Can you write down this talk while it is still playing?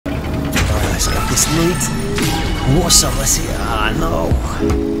loot. Awesome, let's see. Ah, no.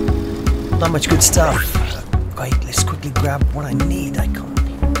 Not much good stuff. Wait, let's quickly grab what I need. I can't.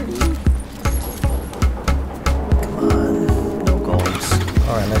 Come on, no goals.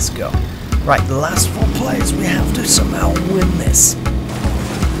 Alright, let's go. Right, the last 4 players, we have to somehow win this. We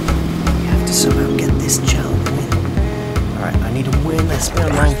have to somehow get this challenge win. Alright, I need a win. It's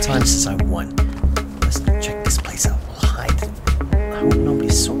been a long time since I won. Let's check this place out. We'll hide. I hope nobody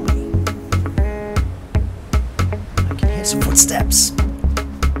saw me. I can hear some footsteps.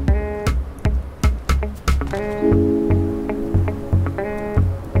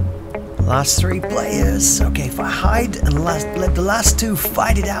 Last 3 players. Okay, if I hide and let the last 2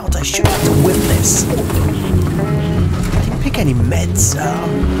 fight it out, I should have to win this. I didn't pick any meds.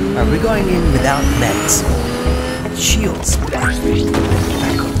 We're going in without meds. Shields.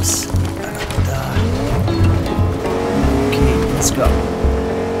 Backups. Okay, let's go.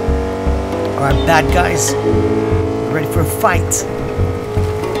 Alright, bad guys. Ready for a fight.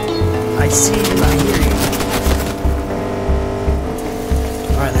 I see you, I hear you.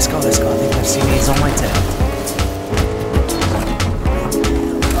 Alright, let's go, let's go. I think I've seen he's on my tail.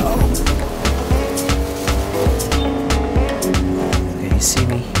 Okay, you see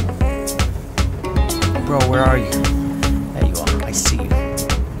me? Bro, where are you? There you are, I see you.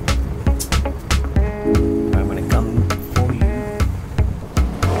 I'm gonna come for you.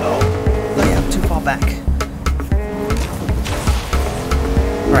 Oh, yeah, I'm too far back.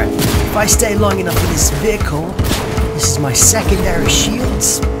 Alright, if I stay long enough in this vehicle, this is my secondary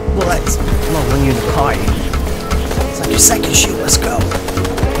shields. Well, that's well when you're in the car. It's like your second shield. Let's go.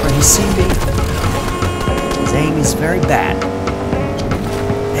 Alright, you see me? His aim is very bad.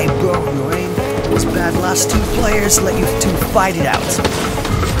 Hey, bro, your aim is bad. Last 2 players, let you 2 fight it out.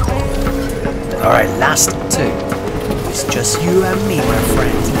 Alright, last 2. It's just you and me, my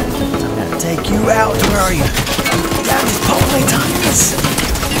friend. I'm gonna take you out. Where are you? Damn, it's Fortnite times.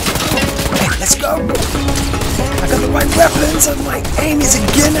 Okay, let's go. I got the right weapons and my aim is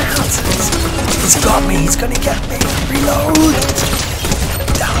again out. He's got me, he's gonna get me. Reload!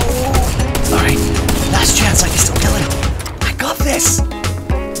 Oh. Alright, last chance, I can still kill him. I got this!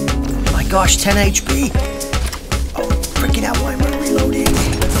 Oh my gosh, 10 HP. Oh, freaking out, why am I reloading?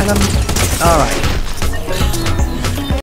 And I'm... Alright.